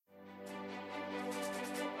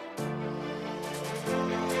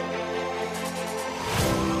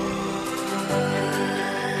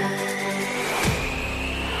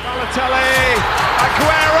Balotelli,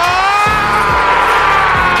 Aguero!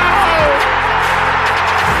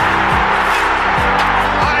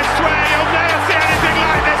 I swear you'll never see anything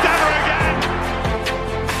like this ever again.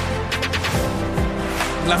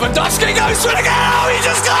 Lewandowski goes for it again. Oh, he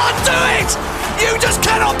just can't do it. You just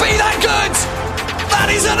cannot be that good. That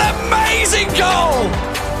is an amazing goal.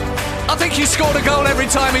 I think he's scored a goal every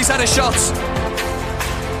time he's had a shot.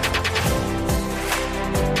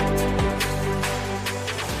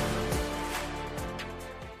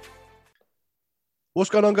 What's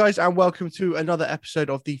going on, guys, and welcome to another episode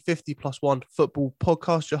of the 50+1 Football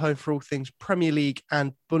Podcast, your home for all things Premier League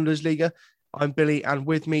and Bundesliga. I'm Billy, and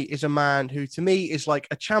with me is a man who, to me, is like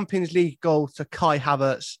a Champions League goal to Kai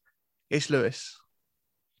Havertz. It's Lewis.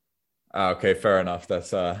 Okay, fair enough.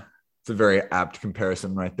 It's a very apt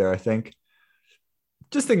comparison right there, I think.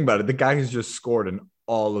 Just think about it. The guy who's just scored in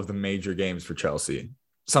all of the major games for Chelsea.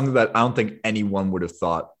 Something that I don't think anyone would have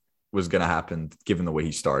thought was going to happen given the way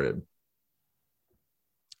he started.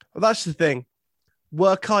 Well, that's the thing.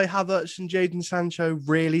 Were Kai Havertz and Jadon Sancho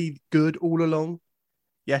really good all along?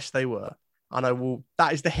 Yes, they were. And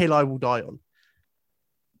that is the hill I will die on.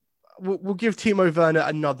 We'll give Timo Werner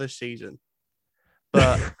another season.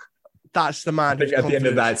 But that's the man. I think at the end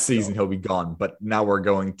of that season, he'll be gone. But now we're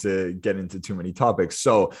going to get into too many topics.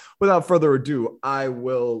 So without further ado, I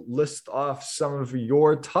will list off some of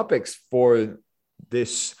your topics for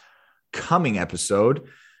this coming episode.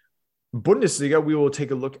 Bundesliga, we will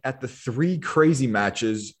take a look at the three crazy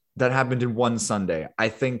matches that happened in one Sunday. I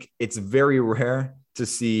think it's very rare to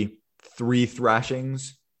see three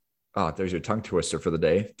thrashings. Oh, there's your tongue twister for the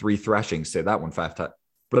day. Three thrashings. Say that one 5 times.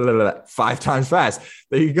 5 times fast.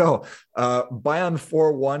 There you go. Bayern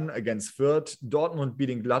 4-1 against Fürth, Dortmund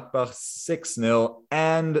beating Gladbach 6-0,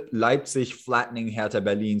 and Leipzig flattening Hertha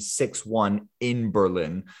Berlin 6-1 in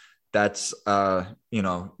Berlin. That's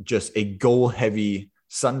just a goal-heavy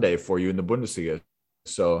Sunday for you in the Bundesliga.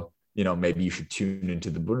 So, maybe you should tune into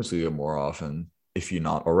the Bundesliga more often if you're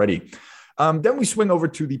not already. Then we swing over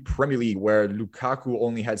to the Premier League, where Lukaku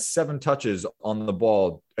only had 7 touches on the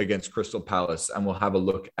ball against Crystal Palace. And we'll have a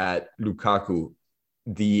look at Lukaku,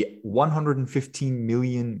 the 115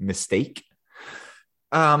 million mistake.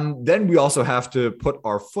 Then we also have to put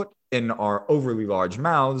our foot in our overly large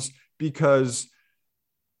mouths because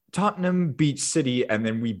Tottenham beat City and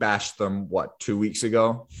then we bashed them, 2 weeks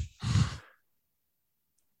ago?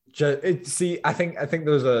 I think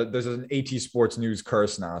there's an AT Sports News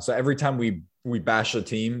curse now. So every time we bash a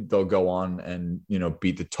team, they'll go on and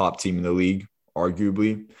beat the top team in the league,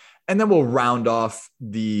 arguably. And then we'll round off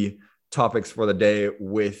the topics for the day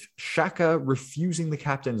with Xhaka refusing the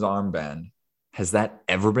captain's armband. Has that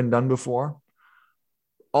ever been done before?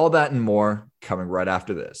 All that and more coming right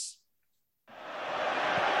after this.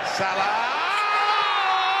 Salah!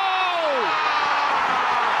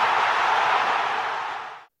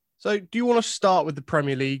 So, do you want to start with the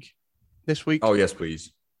Premier League this week? Oh, yes,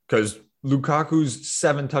 please. Because Lukaku's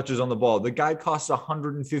 7 touches on the ball. The guy costs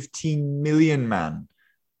 115 million, man.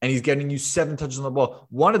 And he's getting you 7 touches on the ball.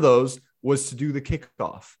 One of those was to do the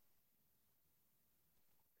kickoff.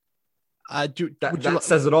 That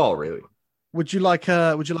says it all, really. Would you like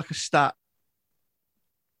a stat?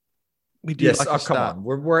 We do. Yes, like a stat. Come on.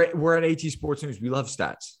 We're at AT Sports News. We love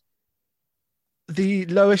stats. The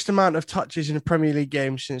lowest amount of touches in a Premier League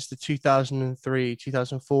game since the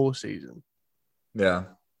 2003-2004 season. Yeah.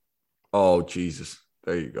 Oh, Jesus.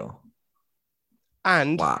 There you go.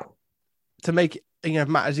 And wow. To make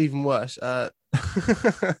matters even worse, this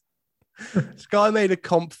guy made a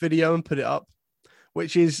comp video and put it up,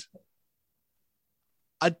 which is,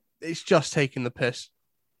 it's just taking the piss.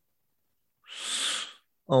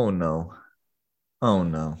 Oh, no.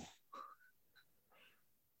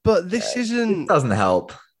 But this isn't... It doesn't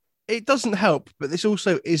help. It doesn't help, but this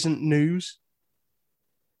also isn't news.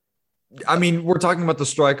 I mean, we're talking about the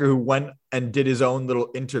striker who went and did his own little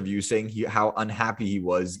interview saying how unhappy he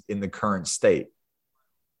was in the current state.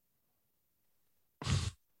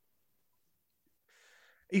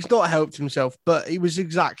 He's not helped himself, but he was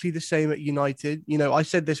exactly the same at United. I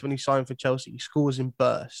said this when he signed for Chelsea. He scores in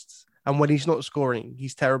bursts. And when he's not scoring,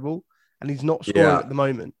 he's terrible. And he's not scoring at the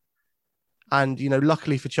moment. And,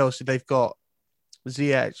 luckily for Chelsea, they've got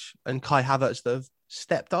Ziyech and Kai Havertz that have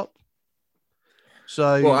stepped up.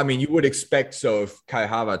 So, well, I mean, you would expect so if Kai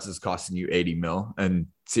Havertz is costing you 80 mil and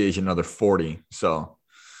Ziyech another 40. So,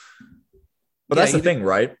 but that's the thing,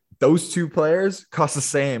 right? Those two players cost the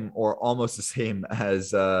same or almost the same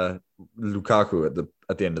as Lukaku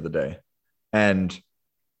at the end of the day. And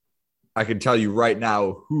I can tell you right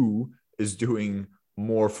now who is doing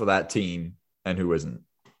more for that team and who isn't.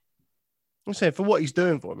 I'm saying for what he's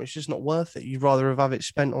doing for him, it's just not worth it. You'd rather have it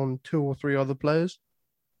spent on 2 or 3 other players.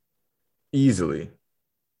 Easily.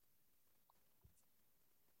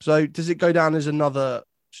 So does it go down as another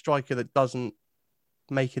striker that doesn't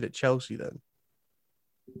make it at Chelsea then?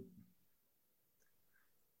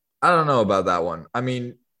 I don't know about that one. I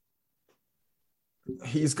mean,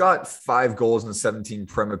 he's got 5 goals and 17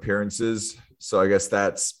 Prem appearances, so I guess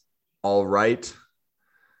that's all right.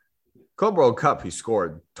 Club World Cup, he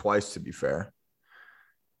scored twice, to be fair.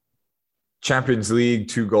 Champions League,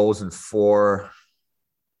 2 goals and 4.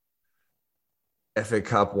 FA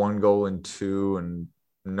Cup, 1 goal and 2, and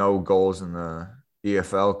no goals in the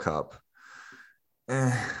EFL Cup.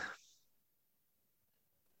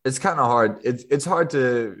 It's kind of hard. It's hard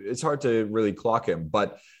to really clock him.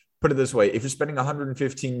 But put it this way: if you're spending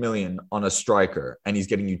 115 million on a striker and he's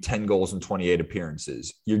getting you 10 goals and 28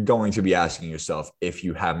 appearances, you're going to be asking yourself if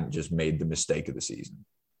you haven't just made the mistake of the season.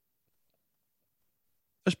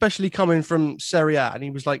 Especially coming from Serie A, and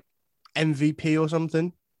he was like MVP or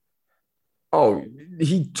something. Oh,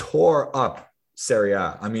 he tore up Serie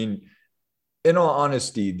A. I mean, in all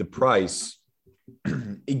honesty, the price,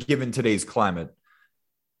 given today's climate,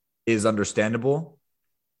 is understandable.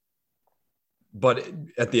 But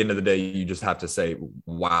at the end of the day, you just have to say,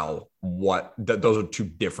 wow, those are 2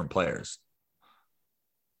 different players.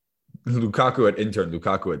 Lukaku at Inter and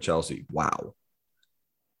Lukaku at Chelsea. Wow.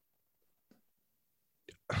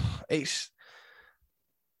 It's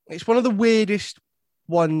one of the weirdest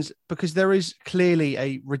ones because there is clearly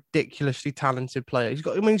a ridiculously talented player. He's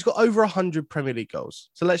got over 100 Premier League goals.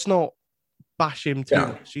 So let's not bash him too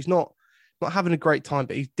much. He's not having a great time,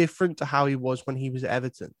 but he's different to how he was when he was at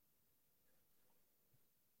Everton.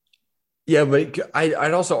 Yeah, but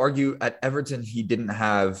I'd also argue at Everton, he didn't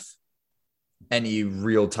have any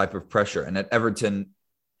real type of pressure. And at Everton,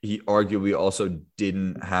 he arguably also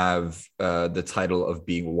didn't have the title of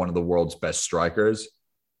being one of the world's best strikers,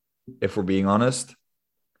 if we're being honest.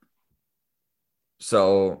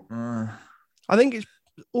 So I think it's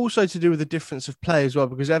also to do with the difference of play as well,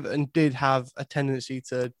 because Everton did have a tendency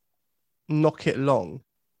to knock it long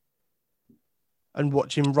and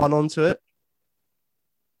watch him run onto it.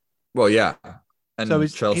 Well, yeah. And so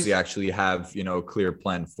Chelsea actually have, a clear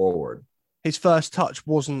plan forward. His first touch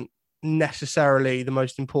wasn't necessarily the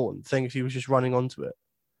most important thing if he was just running onto it.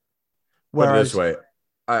 Whereas this way,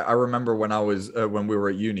 I remember when I was when we were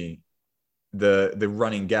at uni, the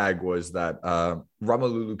running gag was that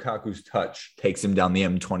Romelu Lukaku's touch takes him down the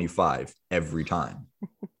M25 every time.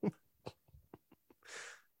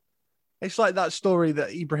 It's like that story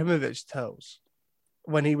that Ibrahimovic tells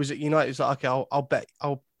when he was at United. He's like, okay,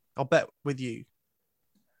 I'll bet with you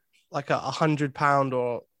like £100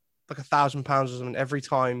 or like £1,000 or something every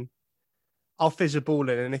time I'll fizz a ball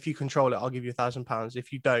in, and if you control it, I'll give you £1,000.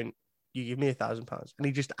 If you don't, you give me £1,000. And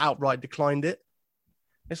he just outright declined it.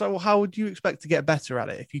 It's like, well, how would you expect to get better at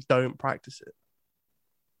it if you don't practice it?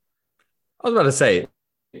 I was about to say,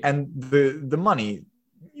 and the money,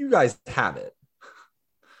 you guys have it.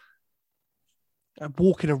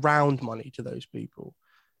 Walking around money to those people.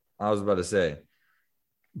 I was about to say.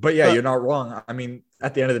 But you're not wrong. I mean,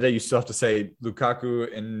 at the end of the day, you still have to say Lukaku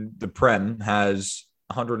in the Prem has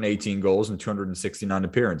 118 goals and 269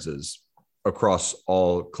 appearances across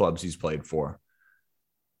all clubs he's played for.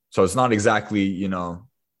 So it's not exactly,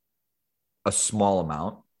 a small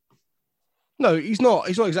amount. No, he's not.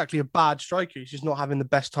 He's not exactly a bad striker. He's just not having the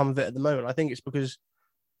best time of it at the moment. I think it's because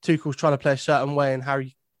Tuchel's trying to play a certain way, and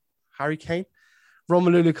Harry Kane,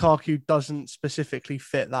 Romelu Lukaku doesn't specifically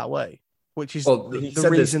fit that way, which is the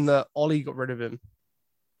reason that Ollie got rid of him.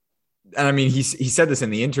 And I mean, he said this in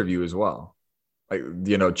the interview as well.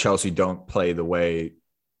 Like, Chelsea don't play the way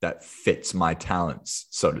that fits my talents,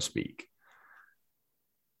 so to speak.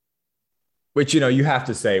 Which, you have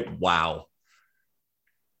to say, wow.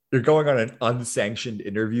 You're going on an unsanctioned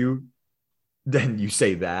interview, then you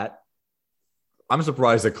say that. I'm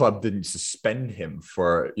surprised the club didn't suspend him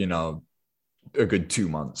for, a good 2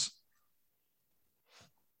 months.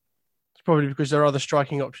 It's probably because their other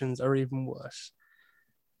striking options are even worse.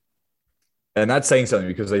 And that's saying something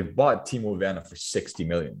because they bought Timo Werner for 60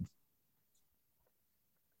 million.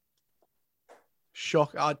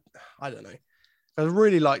 Shock. I don't know. I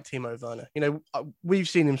really like Timo Werner. We've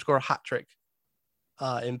seen him score a hat-trick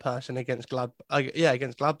in person against Gladbach.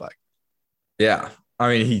 Against Gladbach. Yeah. I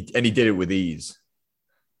mean, he did it with ease.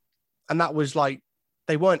 And that was like,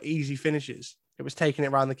 they weren't easy finishes. It was taking it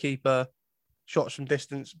around the keeper, shots from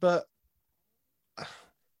distance, but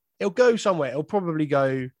it'll go somewhere. It'll probably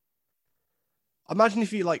go. Imagine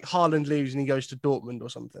if Haaland leaves and he goes to Dortmund or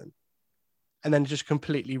something and then just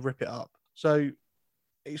completely rip it up. So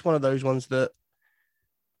it's one of those ones that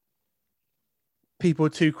people are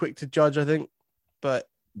too quick to judge, I think. But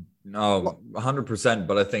no, 100%.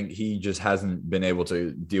 But I think he just hasn't been able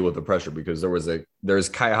to deal with the pressure because there's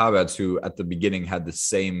Kai Havertz who at the beginning had the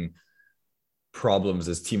same problems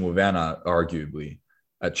as Timo Werner, arguably,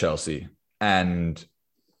 at Chelsea. And,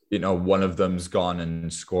 one of them's gone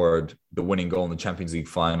and scored the winning goal in the Champions League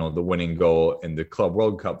final, the winning goal in the Club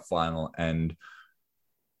World Cup final, and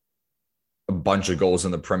a bunch of goals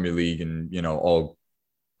in the Premier League and, all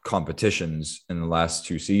competitions in the last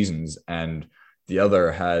 2 seasons. And the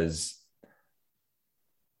other has,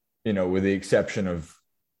 with the exception of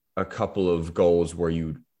a couple of goals where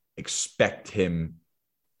you'd expect him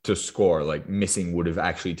to score, like missing would have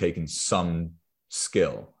actually taken some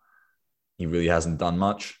skill. He really hasn't done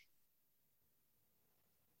much.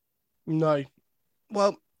 No.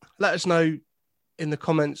 Well, let us know in the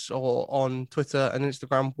comments or on Twitter and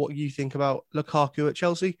Instagram what you think about Lukaku at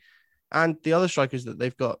Chelsea and the other strikers that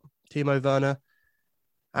they've got, Timo Werner.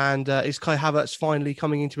 And is Kai Havertz finally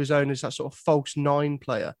coming into his own as that sort of false 9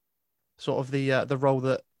 player, sort of the role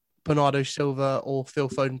that Bernardo Silva or Phil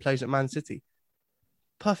Foden plays at Man City?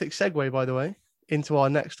 Perfect segue, by the way, into our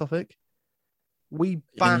next topic. We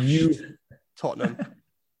bashed Tottenham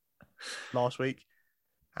last week.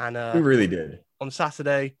 And we really did. On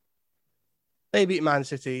Saturday, they beat Man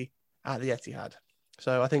City at the Etihad.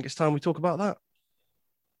 So I think it's time we talk about that.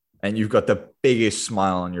 And you've got the biggest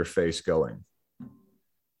smile on your face going.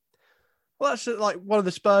 Well, that's like one of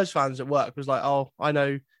the Spurs fans at work was like, oh, I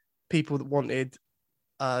know people that wanted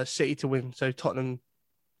City to win, so Tottenham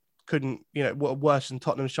couldn't, worse than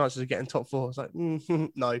Tottenham's chances of getting top 4. I was like,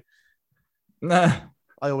 no. Nah.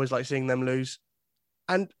 I always like seeing them lose.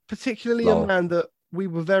 And particularly a man that we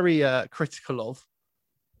were very critical of,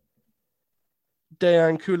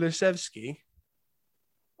 Dejan Kulusevski,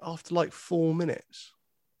 after like 4 minutes.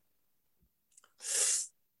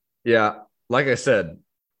 Yeah, like I said,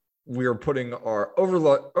 we are putting our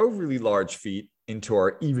overly large feet into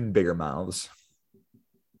our even bigger mouths.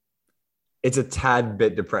 It's a tad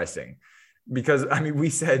bit depressing because, we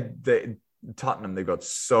said that Tottenham, they've got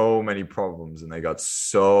so many problems and they got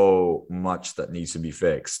so much that needs to be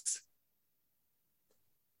fixed.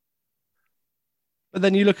 But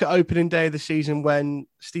then you look at opening day of the season when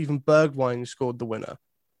Steven Bergwijn scored the winner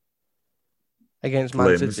against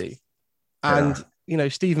Man City. And,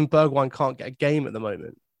 Steven Bergwijn can't get a game at the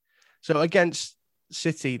moment. So against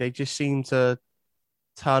City, they just seem to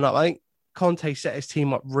turn up. I think Conte set his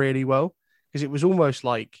team up really well because it was almost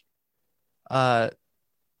like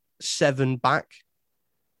 7 back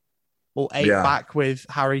or 8 back with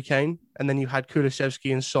Harry Kane. And then you had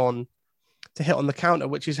Kulusevski and Son to hit on the counter,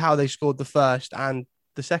 which is how they scored the first and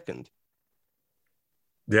the second.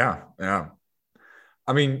 Yeah.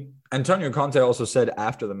 Antonio Conte also said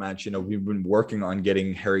after the match, we've been working on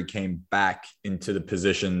getting Harry Kane back into the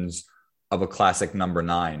positions of a classic number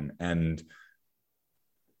 9. And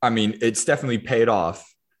it's definitely paid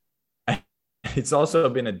off. It's also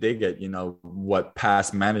been a dig at, what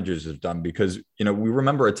past managers have done because, we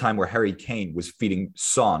remember a time where Harry Kane was feeding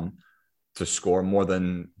Son to score more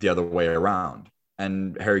than the other way around.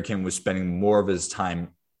 And Harry Kane was spending more of his time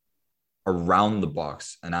around the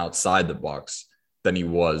box and outside the box than he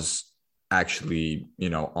was actually,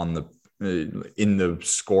 in the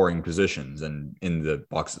scoring positions and in the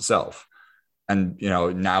box itself. And,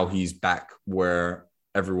 now he's back where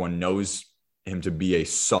everyone knows him to be a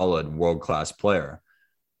solid world-class player.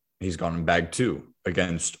 He's gone in bag 2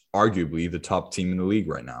 against arguably the top team in the league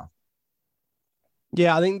right now.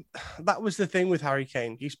 Yeah, I think that was the thing with Harry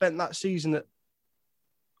Kane. He spent that season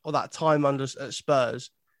that time at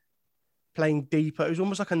Spurs playing deeper. It was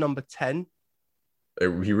almost like a number 10. He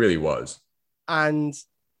really was. And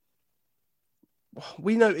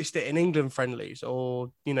we noticed it in England friendlies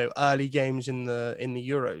or, early games in the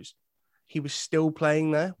Euros. He was still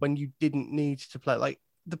playing there when you didn't need to play. Like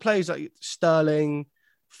the players like Sterling,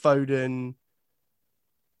 Foden,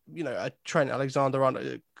 Trent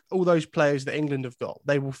Alexander-Arnold, all those players that England have got,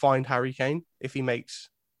 they will find Harry Kane if he makes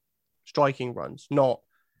striking runs, not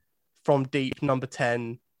from deep number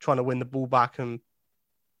 10, trying to win the ball back and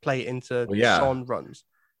play it into Son runs.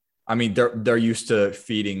 They're used to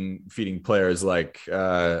feeding players like,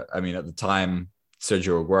 at the time,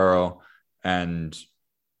 Sergio Aguero and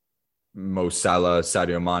Mo Salah,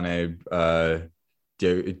 Sadio Mane,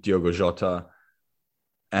 Diogo Jota.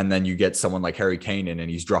 And then you get someone like Harry Kane in and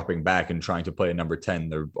he's dropping back and trying to play a number 10.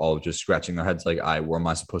 They're all just scratching their heads like, where am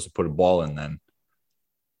I supposed to put a ball in then?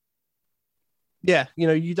 Yeah,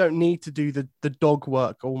 you don't need to do the dog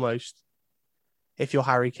work almost if you're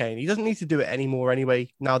Harry Kane. He doesn't need to do it anymore anyway,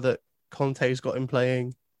 now that Conte's got him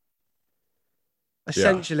playing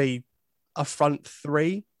essentially a front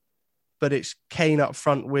three, but it's Kane up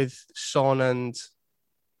front with Son and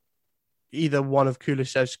either one of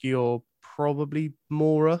Kulusevski or probably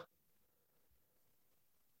Mora.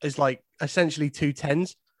 Is like essentially 2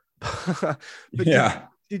 10s. But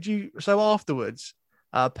did you? So afterwards,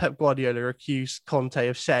 Pep Guardiola accused Conte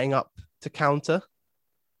of setting up to counter.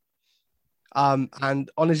 And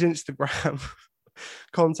on his Instagram,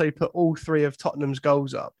 Conte put all 3 of Tottenham's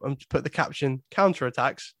goals up and put the caption "counter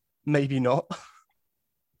attacks, maybe not."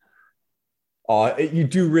 Oh, you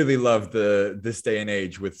do really love this day and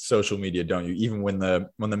age with social media, don't you? Even when the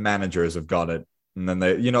managers have got it, and then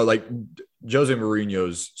they, like Jose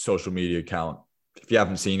Mourinho's social media account. If you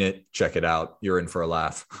haven't seen it, check it out. You're in for a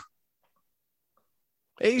laugh.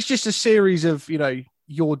 It's just a series of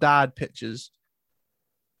your dad pictures.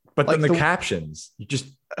 But like then the captions,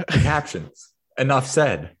 captions. Enough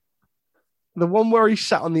said. The one where he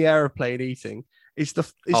sat on the aeroplane eating is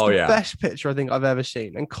the best picture I think I've ever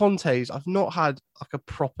seen. And Conte's, I've not had like a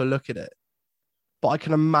proper look at it, but I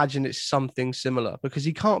can imagine it's something similar because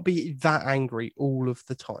he can't be that angry all of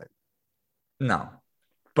the time. No,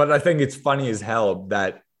 but I think it's funny as hell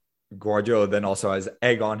that Guardiola then also has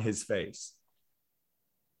egg on his face.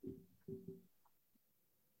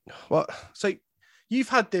 Well, so you've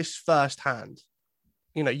had this firsthand.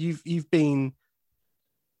 You've been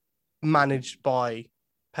managed by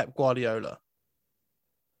Pep Guardiola.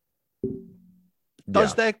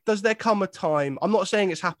 Does there come a time? I'm not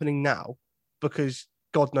saying it's happening now, because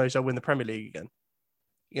God knows they'll win the Premier League again.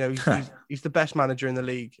 He's the best manager in the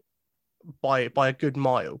league by a good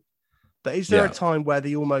mile. But is there a time where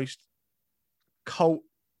the almost cult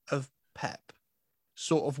of Pep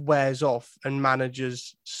sort of wears off and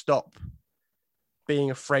managers stop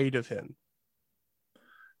being afraid of him?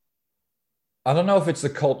 I don't know if it's the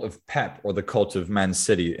cult of Pep or the cult of Man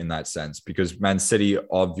City in that sense, because Man City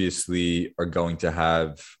obviously are going to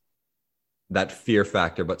have that fear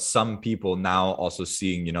factor, but some people now also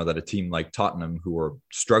seeing, that a team like Tottenham, who are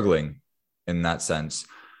struggling in that sense,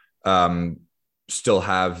 still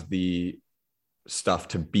have the stuff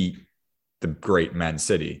to beat the great Man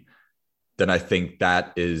City. Then I think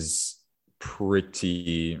that is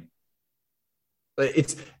pretty.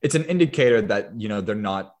 It's an indicator that they're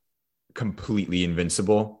not completely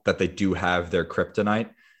invincible, that they do have their kryptonite,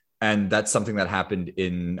 and that's something that happened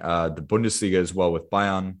in the Bundesliga as well with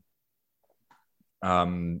Bayern.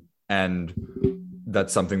 And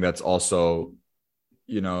that's something that's also,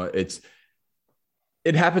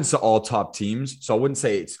 it happens to all top teams. So I wouldn't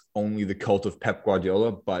say it's only the cult of Pep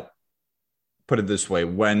Guardiola, but put it this way,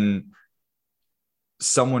 when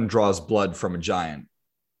someone draws blood from a giant,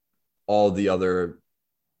 all the other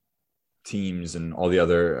teams and all the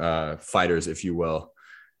other fighters, if you will,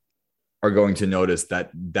 are going to notice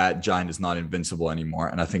that giant is not invincible anymore.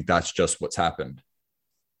 And I think that's just what's happened.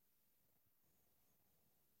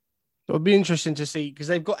 It'll be interesting to see, because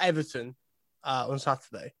they've got Everton on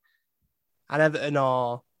Saturday, and Everton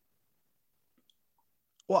are,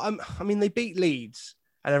 they beat Leeds,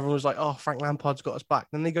 and everyone was like, "Oh, Frank Lampard's got us back."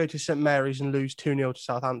 Then they go to St Mary's and lose 2-0 to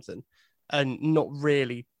Southampton, and not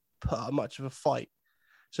really put up much of a fight.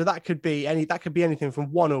 So that could be anything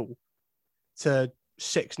from 1-1 to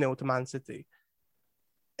 6-0 to Man City.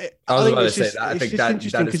 I was about to say that. I think that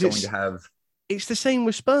is going to have. It's the same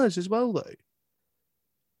with Spurs as well, though.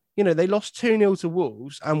 They lost 2-0 to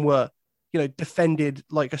Wolves and were, defended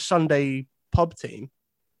like a Sunday pub team.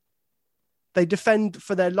 They defend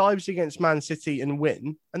for their lives against Man City and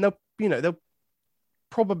win, and they'll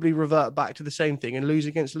probably revert back to the same thing and lose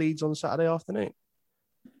against Leeds on Saturday afternoon.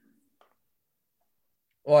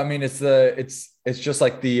 Well, it's just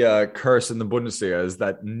like the curse in the Bundesliga is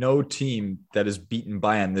that no team that is beaten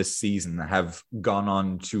Bayern this season have gone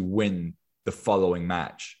on to win the following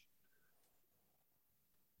match.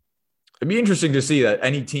 It'd be interesting to see that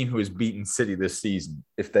any team who has beaten City this season,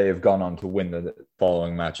 if they have gone on to win the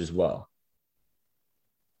following match as well.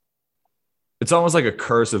 It's almost like a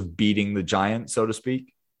curse of beating the giant, so to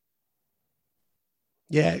speak.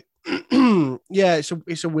 Yeah. Yeah,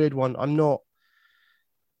 it's a weird one. I'm not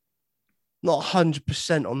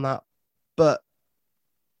 100% on that. But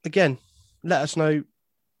again, let us know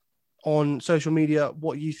on social media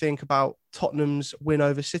what you think about Tottenham's win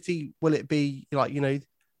over City. Will it be the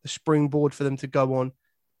springboard for them to go on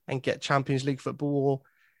and get Champions League football, or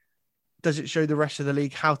does it show the rest of the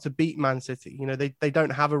league how to beat Man City? They don't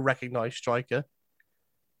have a recognised striker.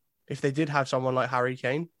 If they did have someone like Harry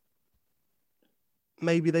Kane,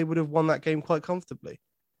 maybe they would have won that game quite comfortably.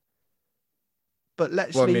 But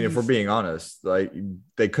if we're being honest, like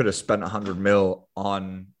they could have spent 100 mil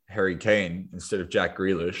on Harry Kane instead of Jack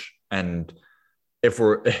Grealish. And if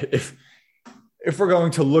we're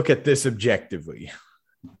going to look at this objectively,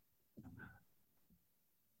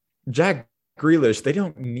 Jack Grealish, they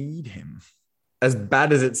don't need him. As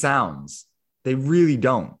bad as it sounds, they really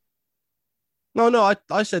don't. No,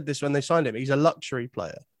 I said this when they signed him. He's a luxury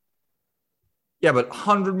player. Yeah, but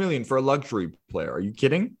 100 million for a luxury player. Are you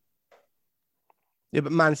kidding? Yeah,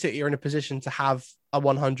 but Man City are in a position to have a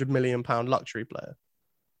 100 million pound luxury player.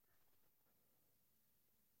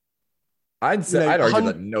 I'd argue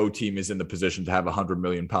that no team is in the position to have a 100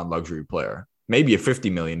 million pound luxury player. Maybe a 50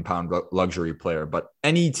 million pound luxury player, but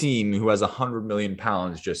any team who has 100 million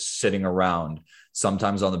pounds just sitting around,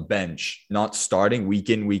 sometimes on the bench, not starting week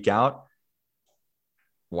in, week out.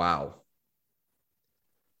 Wow.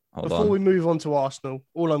 Before we move on to Arsenal,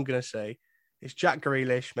 all I'm going to say is Jack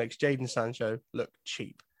Grealish makes Jadon Sancho look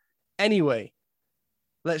cheap. Anyway,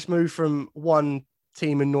 let's move from one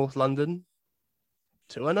team in North London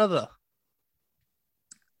to another.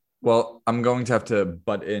 Well, I'm going to have to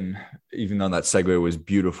butt in, even though that segue was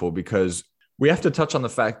beautiful, because we have to touch on the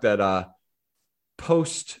fact that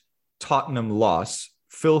post-Tottenham loss,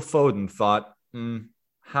 Phil Foden thought,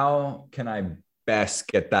 how can I best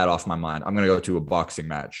get that off my mind? I'm going to go to a boxing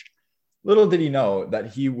match. Little did he know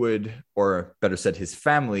that he would, or better said, his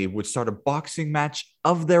family would start a boxing match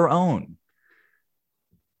of their own.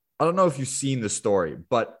 I don't know if you've seen the story,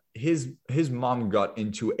 but his mom got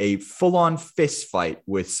into a full-on fist fight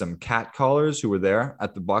with some catcallers who were there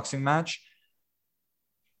at the boxing match.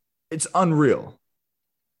 It's unreal.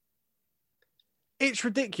 It's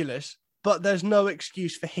ridiculous, but there's no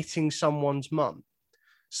excuse for hitting someone's mum.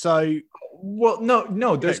 So, well,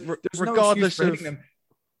 no, there's regardless no excuse for hitting them.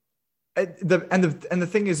 And the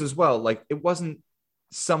thing is as well, like it wasn't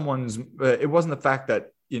the fact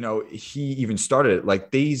that, you know, he even started it. Like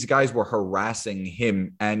these guys were harassing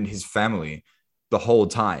him and his family the whole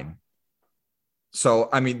time. So,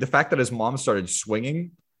 I mean, the fact that his mom started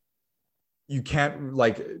swinging, you can't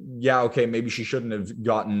okay, maybe she shouldn't have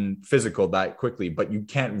gotten physical that quickly, but you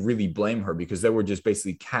can't really blame her because they were just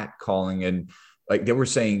basically catcalling and like they were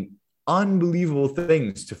saying unbelievable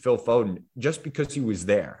things to Phil Foden just because he was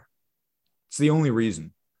there. It's the only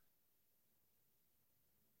reason.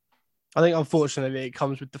 I think, unfortunately, it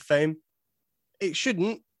comes with the fame. It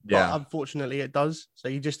shouldn't, but unfortunately it does. So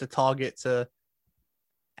you're just a target to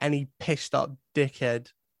any pissed up dickhead.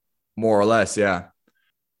 More or less, yeah.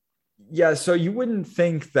 Yeah, so you wouldn't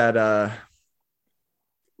think that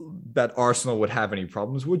that Arsenal would have any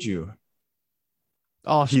problems, would you?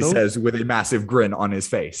 Arsenal? He says with a massive grin on his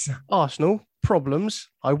face. Arsenal? Problems?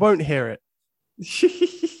 I won't hear it.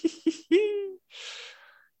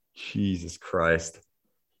 Jesus Christ.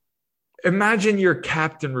 Imagine your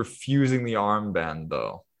captain refusing the armband,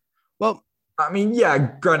 though. Well, I mean, yeah,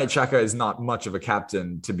 Granit Xhaka is not much of a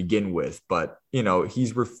captain to begin with, but, you know,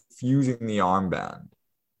 he's refusing the armband.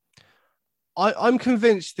 I'm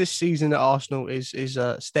convinced this season at Arsenal is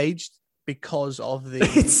staged because of the...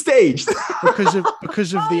 It's staged.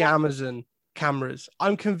 because of the Amazon cameras.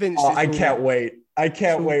 I'm convinced... I can't wait. I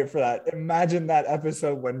can't wait for that. Imagine that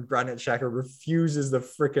episode when Granit Xhaka refuses the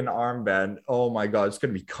freaking armband. Oh my God, it's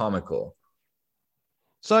going to be comical.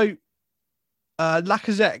 So,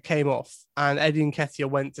 Lacazette came off and Eddie Nketiah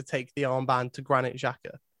went to take the armband to Granit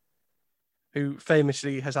Xhaka, who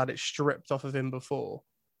famously has had it stripped off of him before.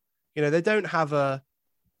 You know, they don't have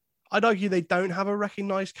I'd argue they don't have a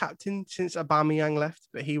recognised captain since Aubameyang left,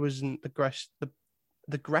 but he wasn't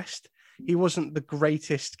he wasn't the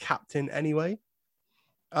greatest captain anyway.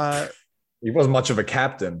 He wasn't much of a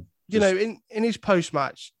captain. You know, in his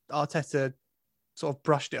post-match, Arteta sort of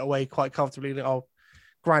brushed it away quite comfortably. Like,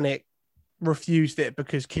 Granit refused it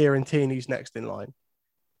because Kieran Tierney's next in line.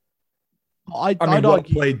 I'd well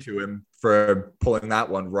played to him for pulling that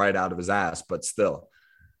one right out of his ass, but still.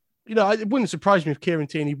 You know, it wouldn't surprise me if Kieran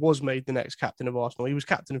Tierney was made the next captain of Arsenal. He was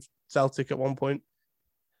captain of Celtic at one point.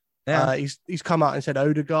 Yeah. He's come out and said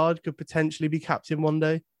Odegaard could potentially be captain one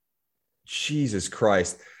day. Jesus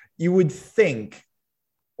Christ. You would think,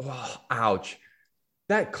 ouch.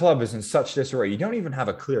 That club is in such disarray. You don't even have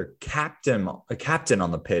a clear captain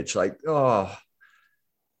on the pitch. Like,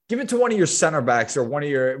 give it to one of your center backs or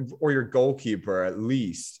your goalkeeper at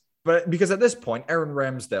least. But because at this point, Aaron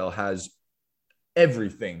Ramsdale has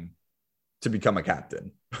everything to become a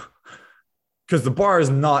captain because the bar is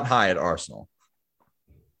not high at Arsenal.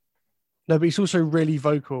 No, but he's also really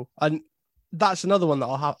vocal, and that's another one that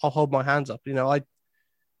I'll hold my hands up. You know,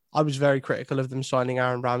 I was very critical of them signing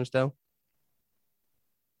Aaron Ramsdale.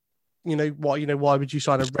 You know what? You know, why would you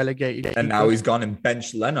sign a relegated? And now he's gone and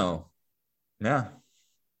benched Leno. Yeah.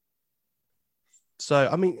 So,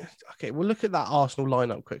 I mean, okay, we'll look at that Arsenal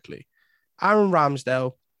lineup quickly. Aaron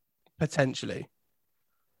Ramsdale, potentially.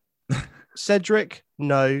 Cedric,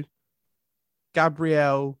 no.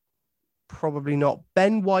 Gabriel, probably not.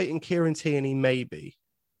 Ben White and Kieran Tierney, maybe.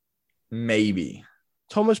 Maybe.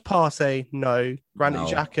 Thomas Partey, no. Granit No.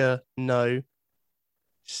 Xhaka, no.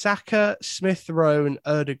 Saka, Smith Rowe, and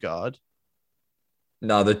Erdegaard.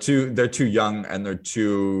 No, they're too young and they're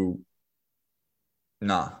too.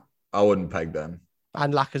 Nah, I wouldn't peg them.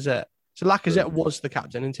 And Lacazette. So Lacazette was the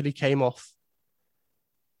captain until he came off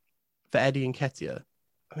for Eddie and Nketiah.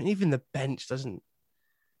 I mean, even the bench doesn't.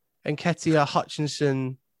 Nketiah,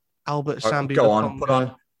 Hutchinson, Albert Sambi. Go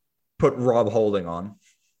on, put Rob Holding on.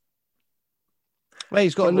 Well,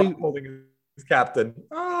 he's got a new Rob Holding is captain.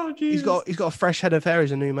 Oh, geez. He's got a fresh head of hair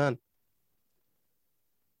as a new man.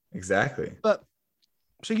 Exactly. But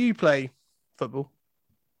so you play football.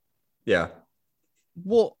 Yeah.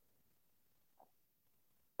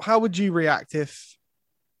 How would you react if,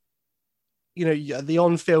 the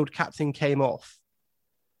on-field captain came off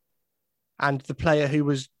and the player who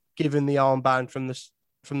was given the armband from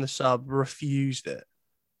the sub refused it?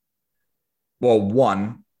 Well,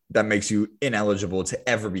 one, that makes you ineligible to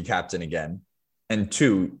ever be captain again. And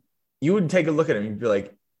two, you would take a look at him and be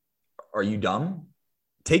like, are you dumb?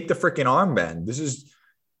 Take the freaking armband. This is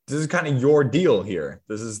kind of your deal here.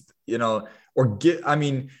 This is,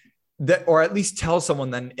 or at least tell someone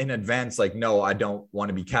then in advance, like, no, I don't want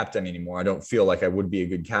to be captain anymore. I don't feel like I would be a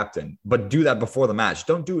good captain. But do that before the match.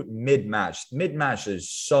 Don't do it mid-match. Mid-match is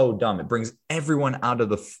so dumb. It brings everyone out of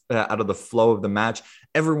the flow of the match.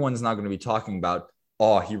 Everyone's not going to be talking about,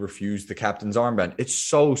 oh, he refused the captain's armband. It's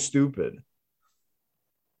so stupid.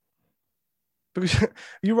 Because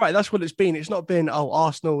you're right. That's what it's been. It's not been,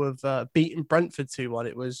 Arsenal have beaten Brentford 2-1.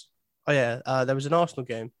 It was, there was an Arsenal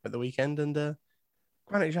game at the weekend and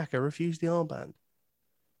Granit Xhaka refused the armband.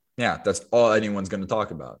 Yeah, that's all anyone's going to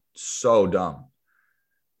talk about. So dumb.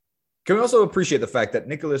 Can we also appreciate the fact that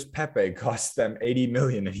Nicolas Pepe cost them 80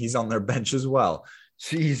 million and he's on their bench as well?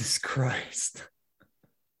 Jesus Christ.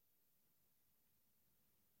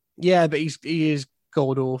 Yeah, but he is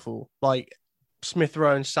god awful. Like Smith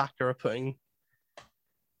Rowe and Saka are putting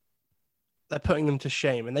them to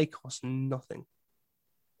shame and they cost nothing.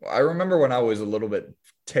 I remember when I was a little bit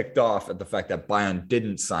ticked off at the fact that Bayern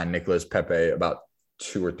didn't sign Nicolas Pepe about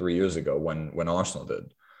 2 or 3 years ago when Arsenal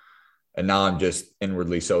did. And now I'm just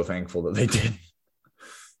inwardly so thankful that they did.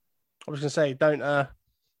 I was going to say,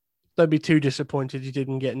 don't be too disappointed you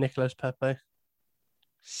didn't get Nicolas Pepe.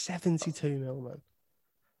 72 mil, man.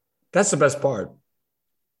 That's the best part.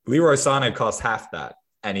 Leroy Sané costs half that,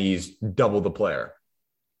 and he's double the player.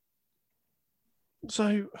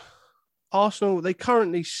 So Arsenal, they're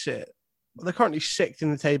currently sixth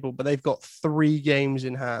in the table, but they've got 3 games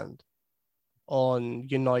in hand on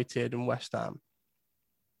United and West Ham.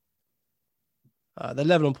 They're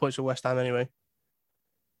level on points with West Ham anyway.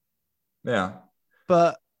 Yeah.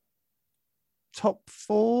 But top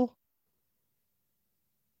 4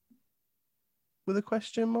 with a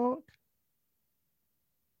question mark?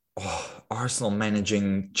 Oh, Arsenal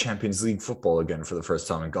managing Champions League football again for the first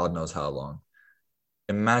time in God knows how long.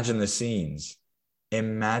 Imagine the scenes. I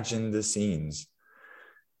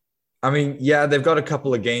mean, yeah, they've got a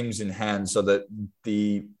couple of games in hand so that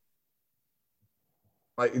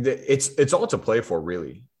it's all to play for,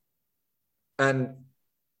 really. And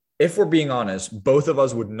if we're being honest, both of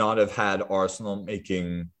us would not have had Arsenal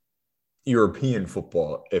making European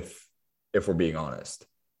football if we're being honest,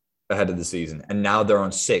 ahead of the season. And now they're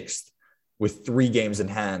on 6th with 3 games in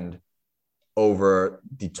hand over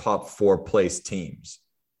the top 4 place teams.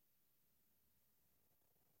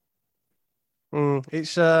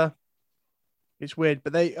 It's weird,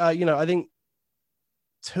 but they, I think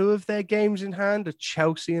 2 of their games in hand are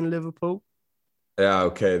Chelsea and Liverpool. Yeah,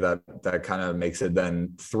 okay, that kind of makes it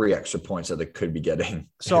then 3 extra points that they could be getting.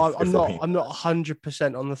 So I'm not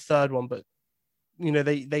 100% on the third one, but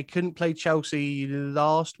they couldn't play Chelsea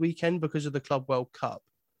last weekend because of the Club World Cup.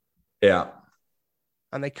 Yeah.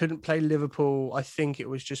 And they couldn't play Liverpool. I think it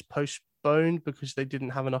was just postponed because they didn't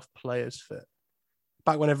have enough players fit.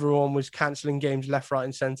 Back when everyone was cancelling games left, right,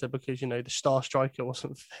 and centre because, the star striker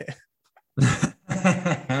wasn't fit.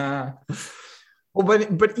 Well,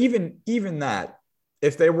 but even that,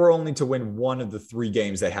 if they were only to win one of the 3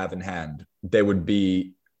 games they have in hand, they would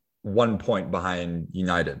be 1 point behind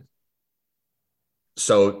United.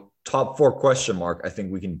 So top 4 question mark, I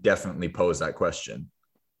think we can definitely pose that question.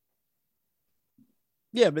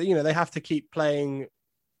 Yeah, but they have to keep playing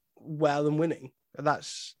well and winning.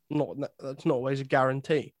 That's not always a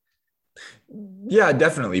guarantee. Yeah,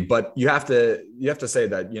 definitely. But you have to say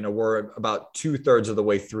that, we're about 2/3 of the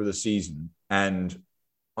way through the season and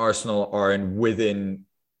Arsenal are within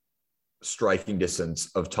striking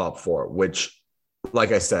distance of top four, which,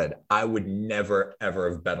 like I said, I would never, ever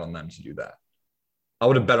have bet on them to do that. I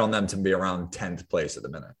would have bet on them to be around 10th place at the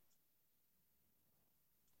minute.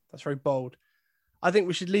 That's very bold. I think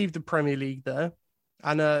we should leave the Premier League there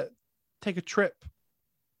and take a trip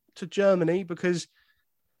to Germany because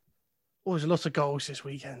there's a lot of goals this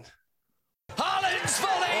weekend. Haaland's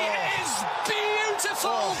volley is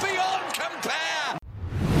beautiful beyond compare.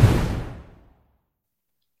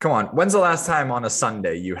 Come on. When's the last time on a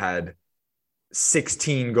Sunday you had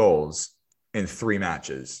 16 goals in 3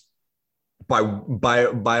 matches by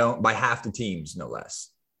half the teams, no less?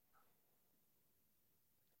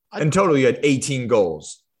 In total, you had 18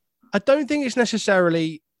 goals. I don't think it's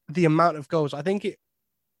necessarily the amount of goals. I think it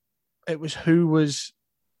was who was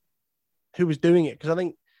doing it. Because I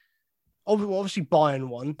think obviously Bayern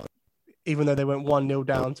won, even though they went 1-0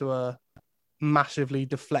 down to a massively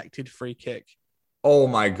deflected free kick. Oh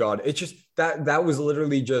my God. It's just that was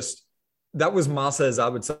literally that was Masa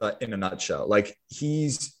Zabitsa in a nutshell. Like,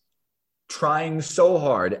 he's trying so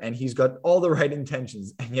hard and he's got all the right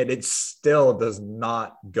intentions, and yet it still does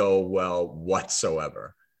not go well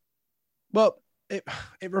whatsoever. Well, it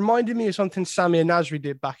reminded me of something Samir Nasri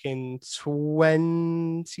did back in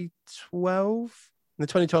 2012, in the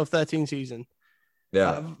 2012-13 season.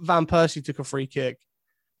 Yeah. Van Persie took a free kick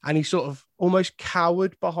and he sort of almost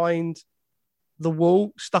cowered behind the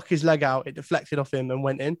wall, stuck his leg out, it deflected off him and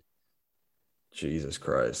went in. Jesus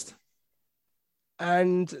Christ.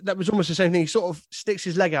 And that was almost the same thing. He sort of sticks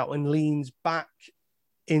his leg out and leans back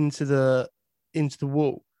into the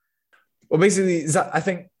wall. Well, basically, I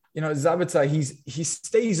think, Zabitsa, he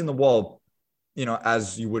stays in the wall,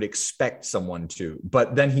 as you would expect someone to,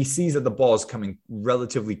 but then he sees that the ball is coming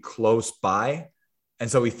relatively close by.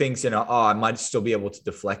 And so he thinks, I might still be able to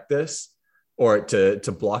deflect this or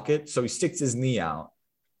to block it. So he sticks his knee out.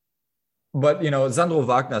 But, Sandro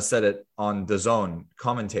Wagner said it on DAZN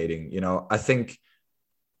commentating, I think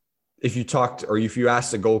if you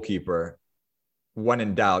ask the goalkeeper, when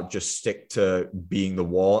in doubt, just stick to being the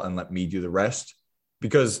wall and let me do the rest.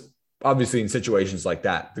 Because obviously in situations like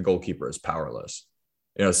that, the goalkeeper is powerless.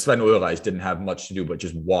 Sven Ulreich didn't have much to do, but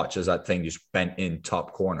just watch as that thing just bent in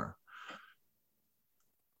top corner.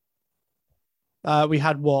 We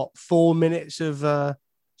had 4 minutes of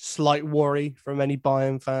slight worry from any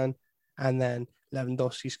Bayern fan, and then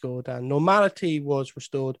Lewandowski scored, and normality was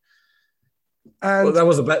restored. And that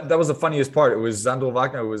was the funniest part. It was Sandro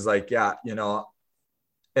Wagner was like, yeah, in all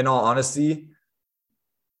honesty,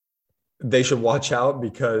 they should watch out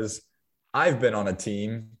because I've been on a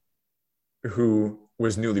team who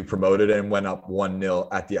was newly promoted and went up 1-0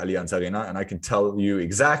 at the Allianz Arena, and I can tell you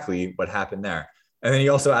exactly what happened there. And then he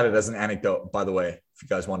also added as an anecdote, by the way, if you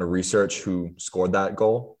guys want to research who scored that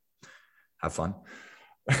goal, have fun.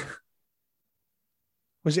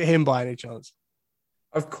 Was it him by any chance?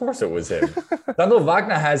 Of course it was him. Sandro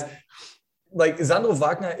Wagner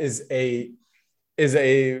is a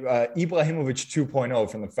Ibrahimovic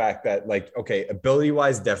 2.0 from the fact that,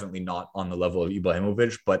 ability-wise, definitely not on the level of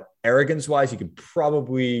Ibrahimovic, but arrogance-wise, you could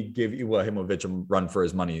probably give Ibrahimovic a run for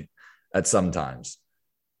his money at some times.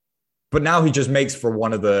 But now he just makes for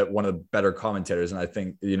one of the better commentators, and I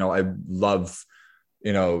think I love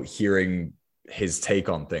hearing his take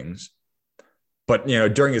on things. But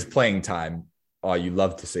during his playing time, you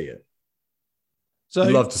love to see it. So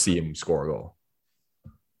you love to see him score a goal.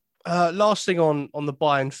 Last thing on the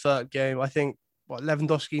Bayern third game, I think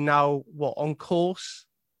Lewandowski now on course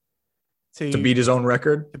to beat his own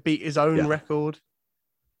record. To beat his own record.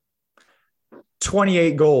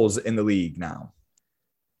 28 goals in the league now.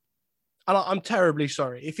 And I'm terribly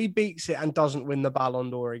sorry if he beats it and doesn't win the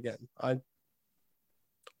Ballon d'Or again. I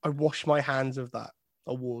wash my hands of that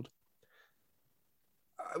award.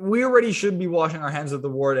 We already should be washing our hands of the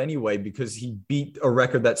award anyway because he beat a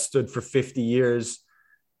record that stood for 50 years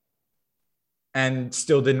and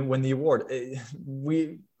still didn't win the award.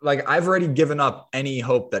 I've already given up any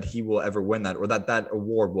hope that he will ever win that or that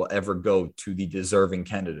award will ever go to the deserving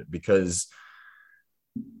candidate because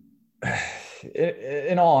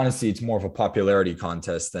in all honesty, it's more of a popularity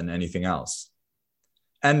contest than anything else.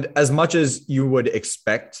 And as much as you would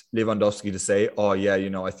expect Lewandowski to say, oh, yeah,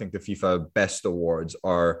 I think the FIFA best awards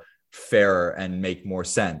are fairer and make more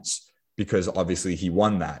sense because obviously he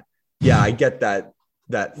won that. Yeah, I get that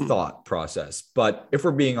thought process. But if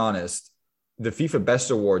we're being honest, the FIFA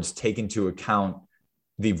best awards take into account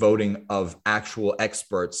the voting of actual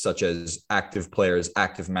experts, such as active players,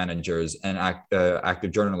 active managers, and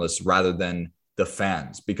active journalists, rather than the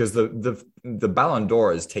fans, because the Ballon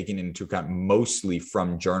d'Or is taken into account mostly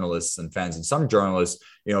from journalists and fans. And some journalists,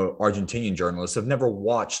 Argentinian journalists, have never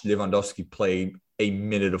watched Lewandowski play a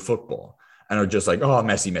minute of football and are just like, oh,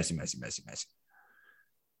 Messi, Messi, Messi, Messi, Messi.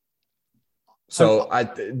 So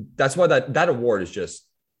that's why that award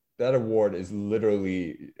is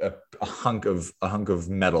literally a hunk of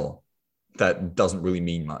metal that doesn't really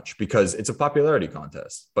mean much, because it's a popularity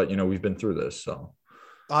contest. But we've been through this, so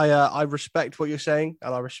I respect what you're saying,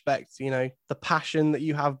 and I respect the passion that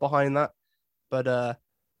you have behind that. But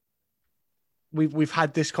we've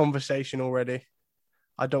had this conversation already.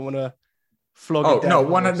 I don't want to flog it down.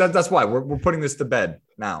 Oh no, that's why we're putting this to bed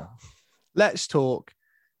now. Let's talk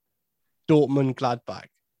Dortmund Gladbach,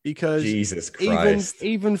 because Jesus Christ,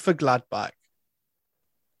 even for Gladbach,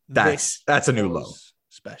 that's a new low.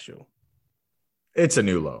 Special. It's a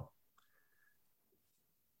new low.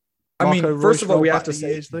 Marco Reus, first of all, we have to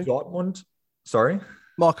say years, Dortmund. Sorry,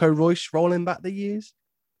 Marco Reus rolling back the years.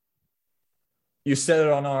 You said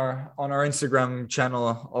it on our Instagram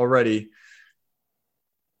channel already.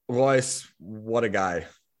 Reus, what a guy!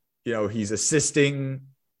 He's assisting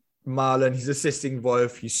Malen, he's assisting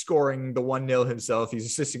Wolf, he's scoring the 1-0 himself, he's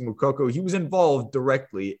assisting Lukaku. He was involved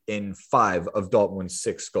directly in 5 of Dortmund's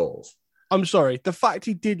 6 goals. I'm sorry, the fact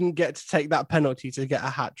he didn't get to take that penalty to get a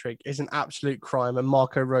hat-trick is an absolute crime, and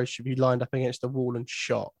Marco Reus should be lined up against the wall and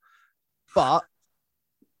shot. But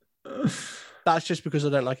that's just because I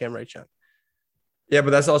don't like Emre Can. Yeah,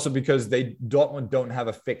 but that's also because Dortmund don't have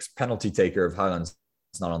a fixed penalty taker if Haaland's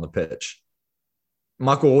not on the pitch.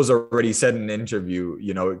 Marco Rose already said in an interview,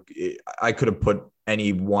 I could have put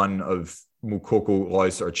any one of Moukoko,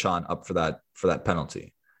 Reus, or Can up for that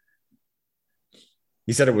penalty.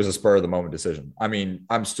 He said it was a spur of the moment decision. I mean,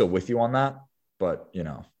 I'm still with you on that, but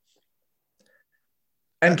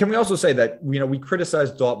And can we also say that we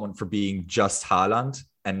criticized Dortmund for being just Haaland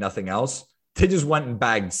and nothing else? They just went and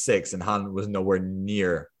bagged 6, and Haaland was nowhere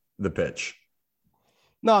near the pitch.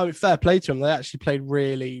 No, fair play to them. They actually played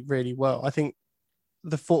really, really well. I think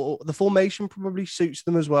the formation probably suits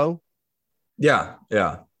them as well. Yeah.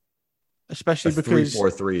 Especially because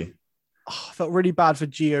 3-4-3. I felt really bad for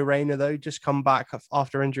Gio Reyna though. Just come back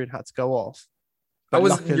after injury and had to go off. But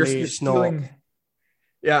you're stealing.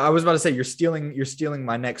 Yeah, I was about to say you're stealing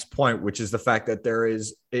my next point, which is the fact that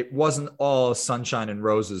it wasn't all sunshine and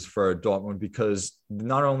roses for Dortmund, because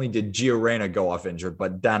not only did Gio Reyna go off injured,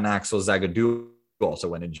 but Dan Axel Zagadou also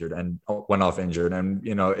went off injured. And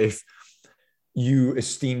if you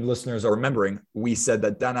esteemed listeners are remembering, we said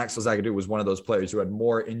that Dan Axel Zagadou was one of those players who had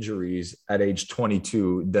more injuries at age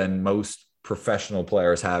 22 than most professional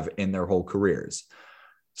players have in their whole careers.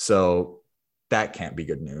 So that can't be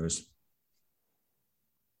good news.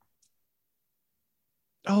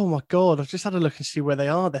 Oh my God, I've just had a look and see where they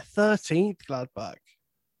are. They're 13th, Gladbach.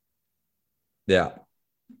 Yeah.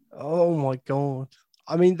 Oh my God.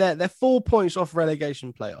 I mean, they're 4 points off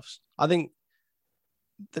relegation playoffs. I think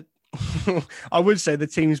that I would say the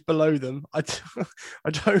teams below them. I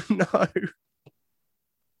don't know.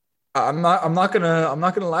 I'm not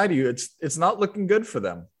gonna lie to you. It's not looking good for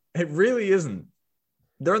them. It really isn't.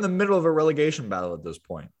 They're in the middle of a relegation battle at this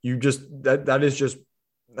point. That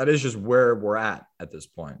is just where we're at this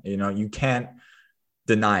point. You can't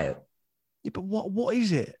deny it. Yeah, but what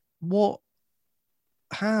is it?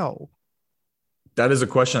 How? That is a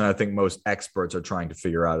question I think most experts are trying to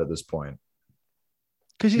figure out at this point.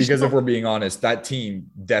 Because if we're being honest, that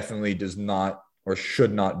team definitely does not or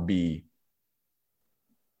should not be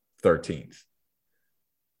 13th.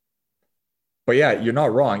 But yeah, you're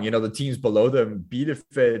not wrong. The teams below them,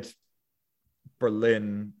 Bielefeld,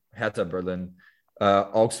 Berlin, Hertha Berlin,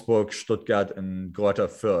 Augsburg, Stuttgart, and Greuther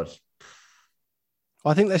Fürth.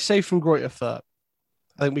 I think they're safe from Greuther Fürth.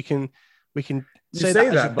 I think we can say that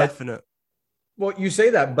as a definite. Well, you say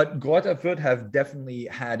that, but Greuther Fürth have definitely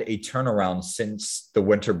had a turnaround since the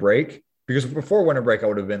winter break. Because before winter break, I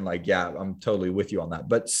would have been like, yeah, I'm totally with you on that.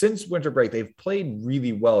 But since winter break, they've played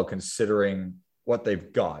really well considering what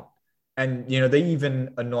they've got. And, they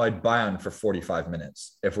even annoyed Bayern for 45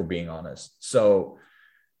 minutes, if we're being honest. So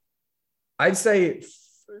I'd say,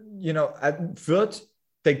 at Fürth,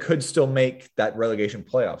 they could still make that relegation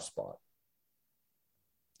playoff spot.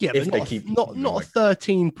 Yeah, but not a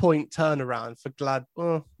 13-point turnaround for Glad.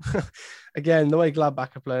 Well, again, the way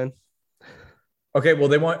Gladbach are playing. Okay, well,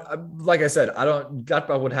 they want, like I said,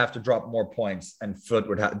 Gladbach would have to drop more points, and Fürth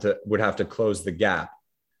would have to close the gap.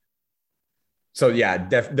 So yeah,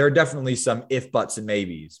 there are definitely some if, buts, and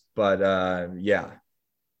maybes, but yeah,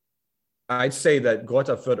 I'd say that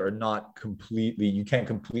Greuther Fürth are not completely, you can't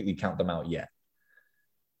completely count them out yet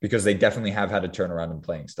because they definitely have had a turnaround in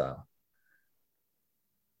playing style.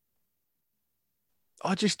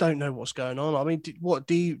 I just don't know what's going on. I mean,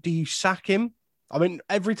 do you sack him? I mean,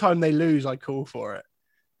 every time they lose, I call for it.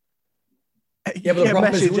 Yeah, but the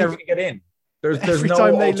problem is who's going to get in? There's no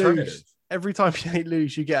alternative. Every time they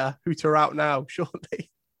lose, you get a hooter out now, surely.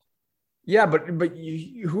 Yeah, but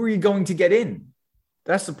who are you going to get in?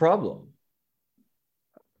 That's the problem.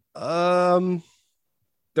 There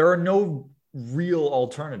are no real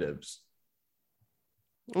alternatives.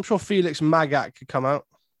 I'm sure Felix Magath could come out.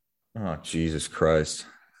 Oh, Jesus Christ.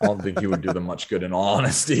 I don't think he would do them much good in all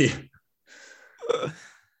honesty.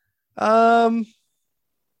 But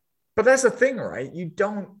that's the thing, right? You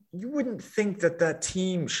wouldn't think that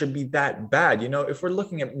team should be that bad. You know, if we're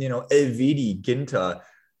looking at, Elvedi, Ginter,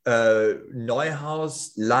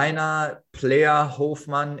 Neuhaus, Leiner, Plea,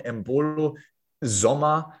 Hofmann, Embolo,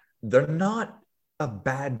 Sommer, they're not a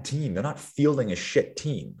bad team. They're not fielding a shit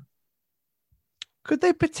team. Could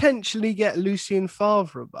they potentially get Lucien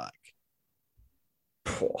Favre back?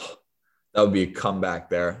 That would be a comeback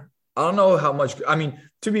there. I don't know how much. I mean,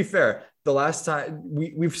 to be fair, the last time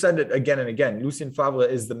we've said it again and again, Lucien Favre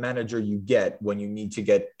is the manager you get when you need to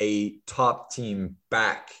get a top team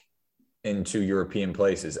back into European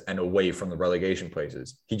places and away from the relegation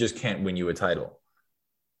places. He just can't win you a title.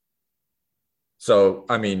 So,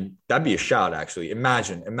 I mean, that'd be a shout, actually.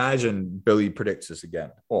 Imagine Billy predicts this again.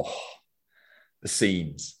 Oh, the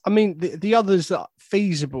scenes. I mean, the others that are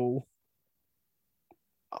feasible,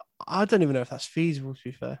 I don't even know if that's feasible, to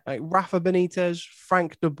be fair. Like Rafa Benitez,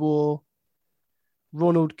 Frank de Boer,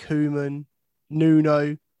 Ronald Koeman,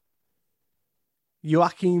 Nuno,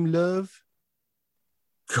 Joachim Löw.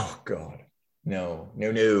 Oh, God. No.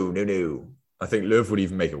 I think Löw would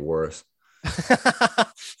even make it worse.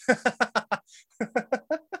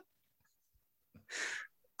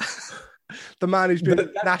 The man who's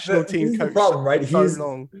been national team coach problem, right? so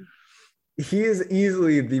long. He is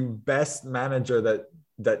easily the best manager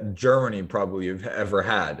that Germany probably have ever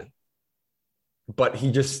had. But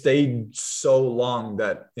he just stayed so long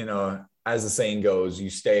that, as the saying goes, you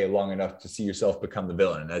stay long enough to see yourself become the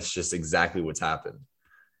villain. And that's just exactly what's happened.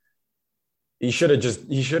 He should have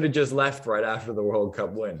just left right after the World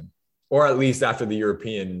Cup win, or at least after the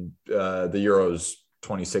Euros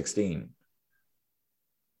 2016.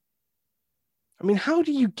 I mean, how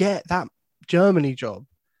do you get that Germany job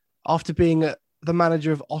after being the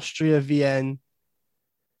manager of Austria, Vienna,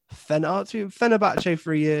 Fenerbahce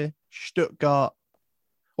for a year, Stuttgart?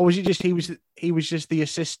 Or was it just he was just the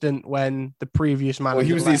assistant when the previous manager? Well,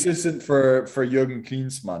 he was the assistant for Jürgen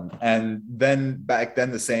Klinsmann, and then back then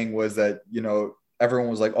the saying was that everyone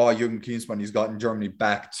was like, "Oh, Jürgen Klinsmann, he's gotten Germany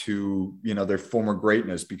back to their former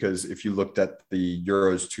greatness." Because if you looked at the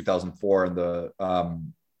Euros 2004 and the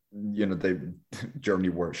Germany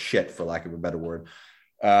were shit, for lack of a better word,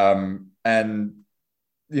 and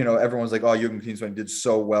everyone's like, "Oh, Jürgen Klinsmann did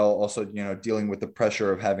so well." Also, dealing with the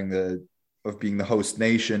pressure of being the host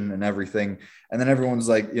nation and everything. And then everyone's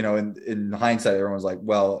like, in hindsight, everyone's like,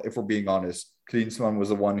 well, if we're being honest, Klinsmann was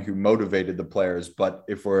the one who motivated the players. But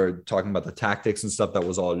if we're talking about the tactics and stuff, that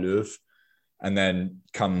was all Löw. And then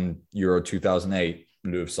come Euro 2008,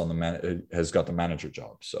 Löw's has got the manager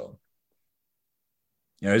job. So,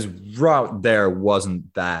 his route there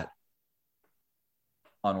wasn't that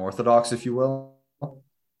unorthodox, if you will.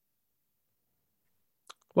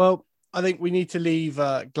 Well, I think we need to leave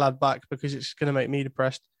Gladbach because it's going to make me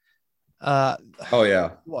depressed. Oh,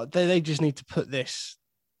 yeah. They just need to put this.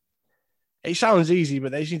 It sounds easy,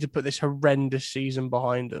 but they just need to put this horrendous season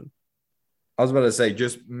behind them. I was about to say,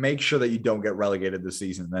 just make sure that you don't get relegated this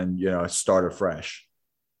season, then, start afresh.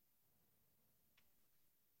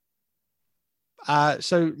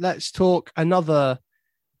 So let's talk another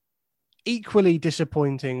equally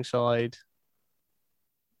disappointing side.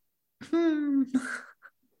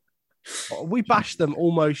 We bash them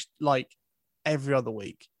almost like every other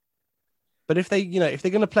week. But if they're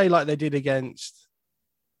going to play like they did against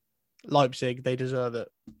Leipzig, they deserve it.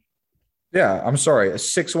 Yeah, I'm sorry. A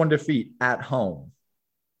 6-1 defeat at home.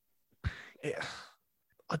 Yeah.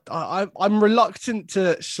 I'm reluctant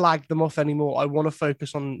to slag them off anymore. I want to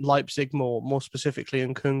focus on Leipzig more specifically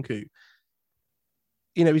in Kunku.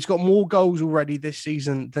 He's got more goals already this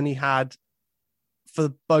season than he had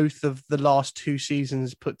for both of the last two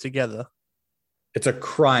seasons put together. It's a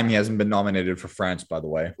crime he hasn't been nominated for France, by the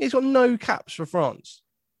way. He's got no caps for France.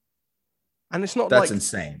 And that's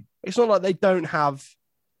insane. It's not like they don't have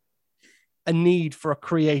a need for a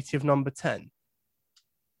creative number 10.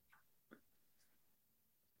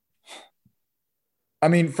 I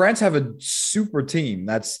mean, France have a super team.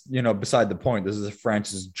 That's, beside the point. This is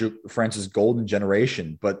France's golden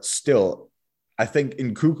generation. But still, I think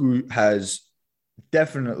Nkunku has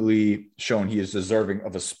definitely shown he is deserving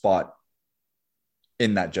of a spot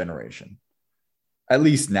in that generation. At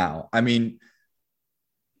least now. I mean,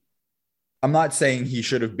 I'm not saying he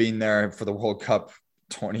should have been there for the World Cup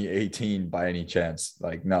 2018 by any chance.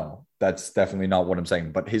 Like, no, that's definitely not what I'm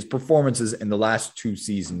saying. But his performances in the last 2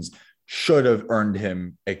 seasons should have earned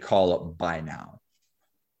him a call up by now.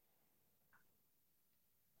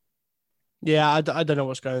 Yeah, I don't know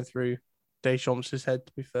what's going through Deschamps' head,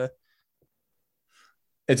 to be fair.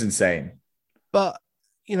 It's insane. But,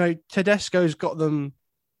 Tedesco's got them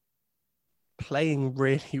playing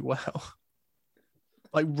really well.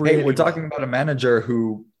 Like, really Hey, we're talking about a manager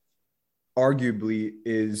who arguably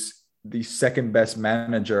is the second best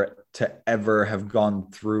manager to ever have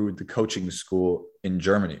gone through the coaching school in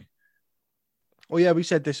Germany. Well, yeah, we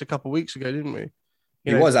said this a couple of weeks ago, didn't we?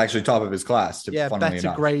 He was actually top of his class. Better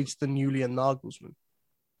enough. Grades than Julian Nagelsmann.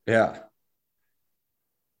 Yeah.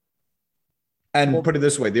 And put it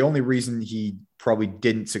this way, the only reason he probably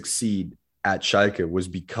didn't succeed at Schalke was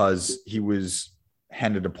because he was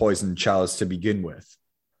handed a poison chalice to begin with.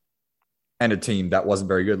 And a team that wasn't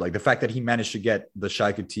very good. Like the fact that he managed to get the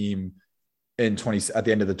Schalke team at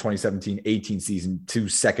the end of the 2017-18 season to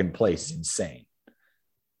second place is insane.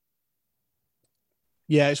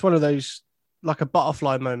 Yeah, it's one of those, like a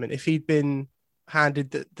butterfly moment. If he'd been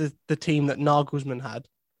handed the team that Nagelsmann had,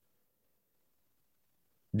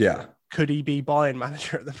 yeah, could he be Bayern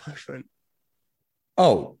manager at the moment?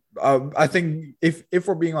 Oh, I think if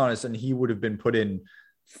we're being honest, and he would have been put in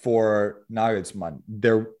for Nagelsmann,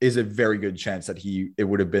 there is a very good chance that it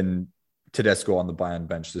would have been Tedesco on the Bayern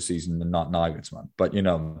bench this season and not Nagelsmann. But,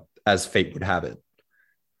 as fate would have it.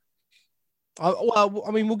 Well,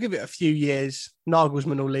 I mean, we'll give it a few years.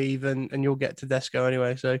 Nagelsmann will leave and you'll get Tedesco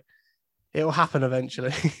anyway. So it'll happen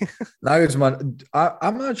eventually. Nagelsmann,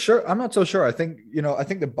 I'm not sure. I'm not so sure. I think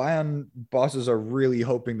the Bayern bosses are really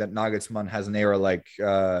hoping that Nagelsmann has an era like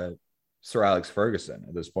Sir Alex Ferguson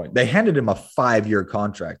at this point. They handed him a 5-year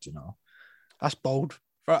contract, That's bold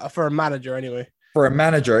for a manager anyway. For a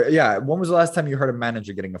manager, yeah. When was the last time you heard a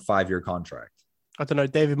manager getting a 5-year contract? I don't know.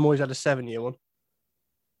 David Moyes had a 7-year one.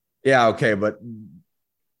 Yeah, okay, but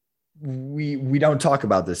we don't talk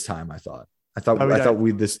about this time. I thought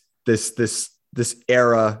this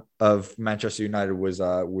era of Manchester United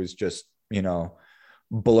was just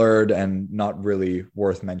blurred and not really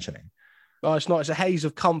worth mentioning. Oh, it's not. It's a haze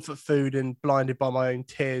of comfort food and blinded by my own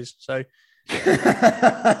tears. So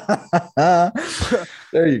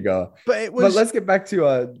there you go. But let's get back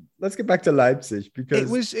to Leipzig,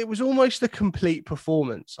 because it was almost a complete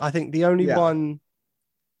performance. I think the only one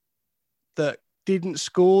that didn't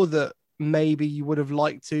score that maybe you would have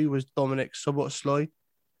liked to was Dominic Szoboszlai.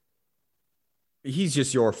 He's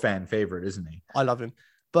just your fan favorite, isn't he? I love him.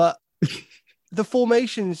 But the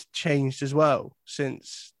formation's changed as well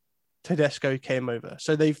since Tedesco came over.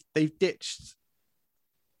 So they've ditched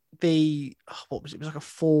what was it? It was like a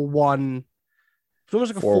 4-1. It was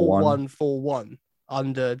almost like a 4-1-4-1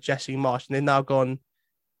 under Jesse Marsch. And they've now gone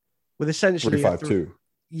with essentially 3-5-2.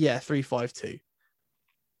 3-5-2.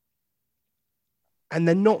 And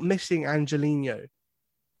they're not missing Angelino.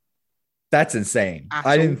 That's insane.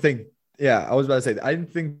 I didn't think. Yeah, I was about to say, I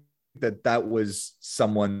didn't think that was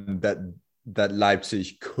someone that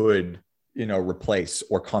Leipzig could, replace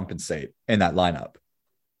or compensate in that lineup.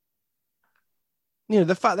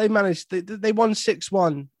 The fact they managed, they won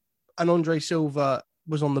 6-1 and Andre Silva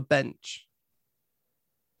was on the bench.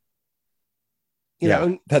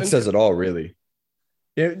 That says it all, really.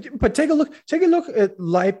 Yeah, but take a look at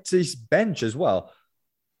Leipzig's bench as well.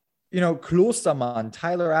 Klostermann,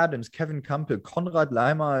 Tyler Adams, Kevin Campbell, Konrad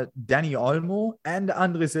Leimer, Danny Olmo, and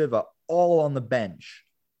Andre Silva all on the bench.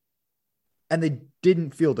 And they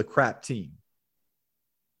didn't field a crap team.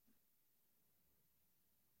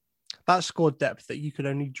 That squad depth that you could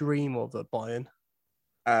only dream of at Bayern.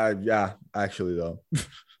 Yeah, actually, though.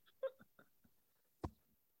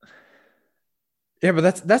 Yeah,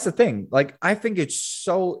 but that's the thing. Like, I think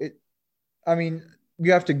I mean,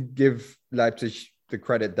 you have to give Leipzig the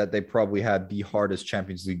credit that they probably had the hardest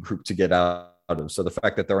Champions League group to get out of. So the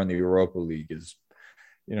fact that they're in the Europa League is,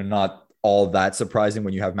 not all that surprising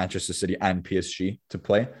when you have Manchester City and PSG to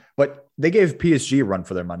play. But they gave PSG a run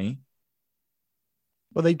for their money.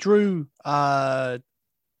 Well, they drew 2-2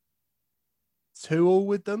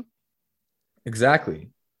 with them. Exactly.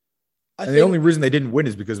 And the only reason they didn't win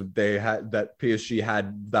is because PSG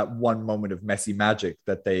had that one moment of Messi magic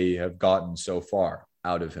that they have gotten so far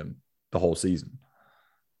out of him the whole season.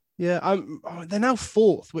 Yeah, they're now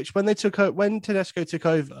fourth, which when Tedesco took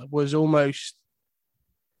over was almost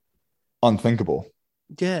unthinkable.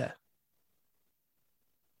 Yeah.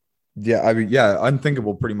 Yeah, I mean, yeah,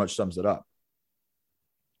 unthinkable pretty much sums it up.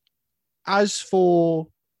 As for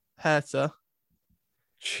Hertha,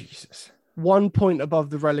 Jesus, 1 point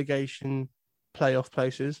above the relegation playoff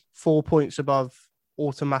places, 4 points above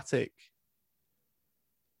automatic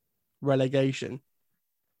relegation.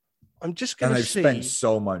 I'm just going to see. And they've spent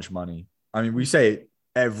so much money. I mean, we say it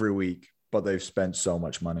every week, but they've spent so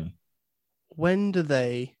much money. When do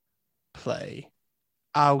they play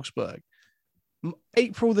Augsburg?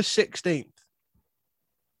 April the 16th,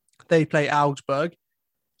 they play Augsburg.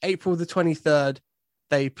 April the 23rd,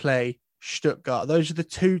 they play Stuttgart. Those are the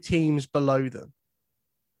two teams below them.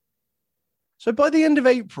 So by the end of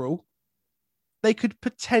April, they could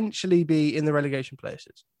potentially be in the relegation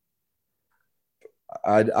places.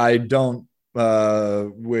 I don't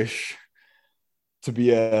wish to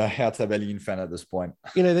be a Hertha Berlin fan at this point.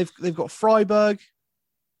 You know, they've got Freiburg.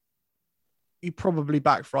 You probably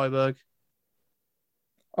back Freiburg.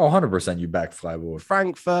 Oh, 100% you back Freiburg.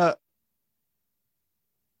 Frankfurt.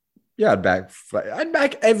 Yeah, I'd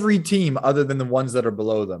back every team other than the ones that are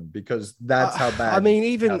below them because that's how bad. I mean,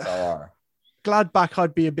 even are. Gladbach,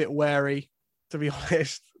 I'd be a bit wary, to be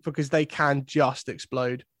honest, because they can just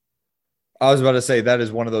explode. I was about to say that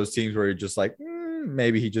is one of those teams where you're just like,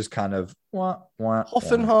 maybe he just kind of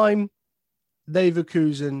Hoffenheim,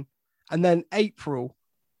 Leverkusen, and then April.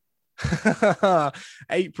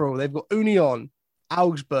 April, they've got Union,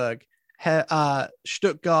 Augsburg,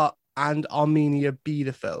 Stuttgart, and Arminia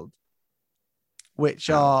Bielefeld, which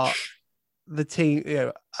are the team.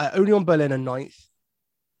 Union Berlin are 9th,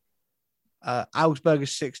 Augsburg is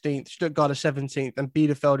 16th, Stuttgart are 17th, and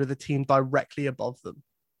Bielefeld are the team directly above them.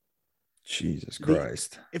 Jesus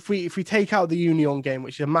Christ! If we take out the Union game,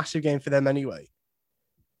 which is a massive game for them anyway,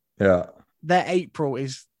 yeah, their April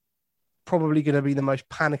is probably going to be the most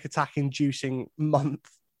panic attack inducing month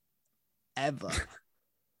ever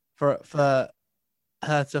for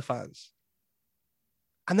Hertha fans,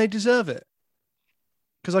 and they deserve it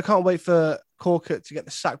because I can't wait for Korkut to get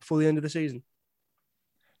the sack before the end of the season.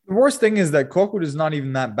 The worst thing is that Korkut is not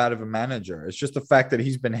even that bad of a manager. It's just the fact that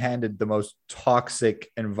he's been handed the most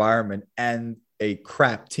toxic environment and a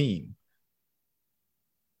crap team.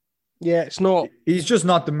 Yeah, it's not. He's just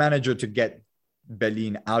not the manager to get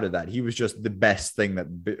Berlin out of that. He was just the best thing that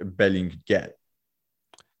Berlin could get.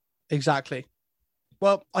 Exactly.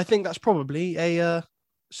 Well, I think that's probably a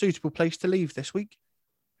suitable place to leave this week.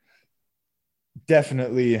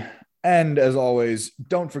 Definitely. And as always,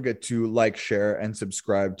 don't forget to like, share, and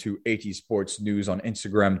subscribe to AT Sports News on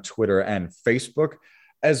Instagram, Twitter, and Facebook,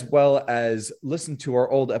 as well as listen to our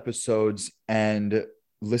old episodes and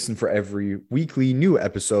listen for every weekly new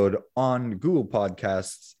episode on Google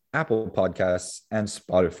Podcasts, Apple Podcasts, and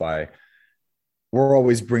Spotify. We're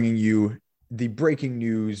always bringing you the breaking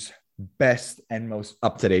news, best and most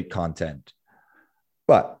up-to-date content.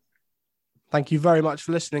 But thank you very much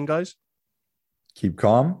for listening, guys. Keep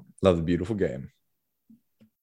calm. Love the beautiful game.